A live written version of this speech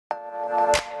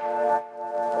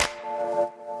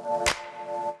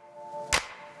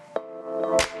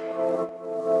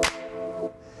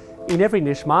In every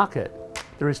niche market,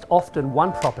 there is often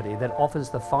one property that offers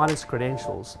the finest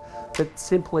credentials that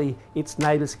simply its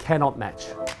neighbours cannot match.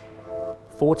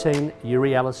 14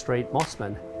 Euryalus Street,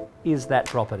 Mosman is that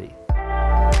property.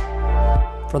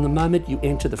 From the moment you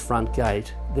enter the front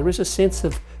gate, there is a sense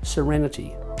of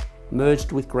serenity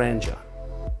merged with grandeur.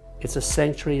 It's a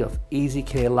sanctuary of easy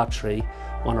care luxury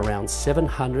on around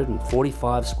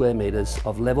 745 square metres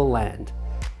of level land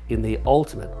in the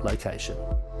ultimate location.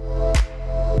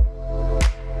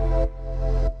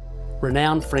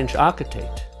 Renowned French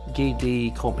architect Guy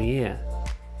de Compiegne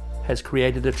has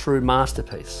created a true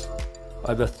masterpiece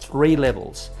over 3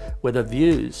 levels where the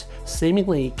views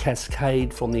seemingly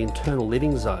cascade from the internal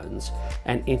living zones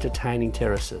and entertaining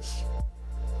terraces.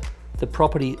 The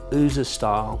property oozes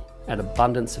style and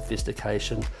abundant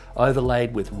sophistication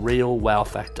overlaid with real wow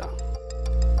factor.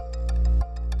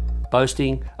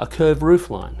 Boasting a curved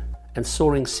roofline and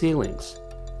soaring ceilings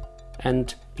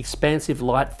and expansive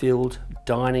light-filled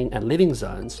dining and living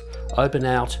zones open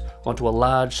out onto a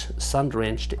large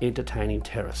sun-drenched entertaining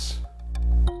terrace.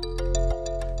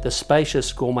 The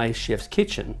spacious gourmet chef's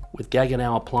kitchen with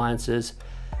Gaggenau appliances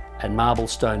and marble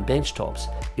stone benchtops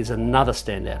is another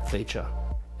standout feature,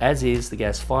 as is the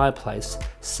gas fireplace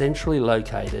centrally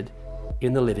located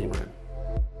in the living room.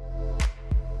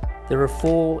 There are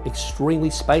 4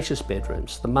 extremely spacious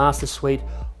bedrooms, the master suite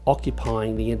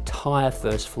occupying the entire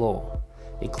first floor,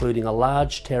 including a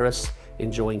large terrace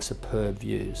enjoying superb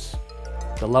views.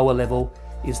 The lower level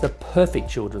is the perfect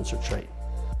children's retreat.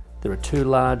 There are 2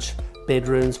 large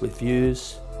bedrooms with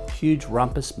views, huge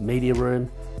rumpus media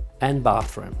room and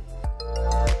bathroom.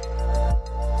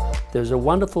 There's a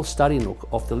wonderful study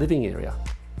nook off the living area,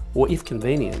 or if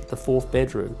convenient, the 4th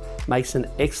bedroom makes an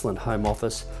excellent home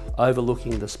office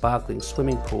overlooking the sparkling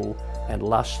swimming pool and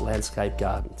lush landscape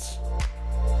gardens.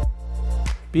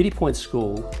 Beauty Point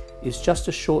School is just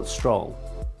a short stroll,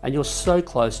 and you're so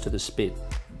close to the Spit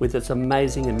with its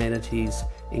amazing amenities,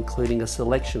 including a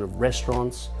selection of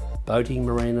restaurants, boating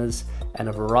marinas and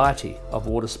a variety of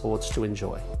water sports to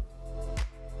enjoy.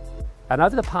 And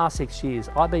over the past 6 years,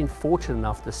 I've been fortunate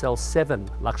enough to sell 7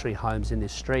 luxury homes in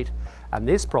this street, and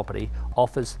this property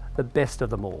offers the best of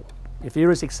them all. If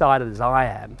you're as excited as I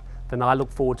am, then I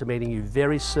look forward to meeting you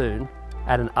very soon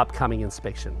at an upcoming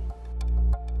inspection.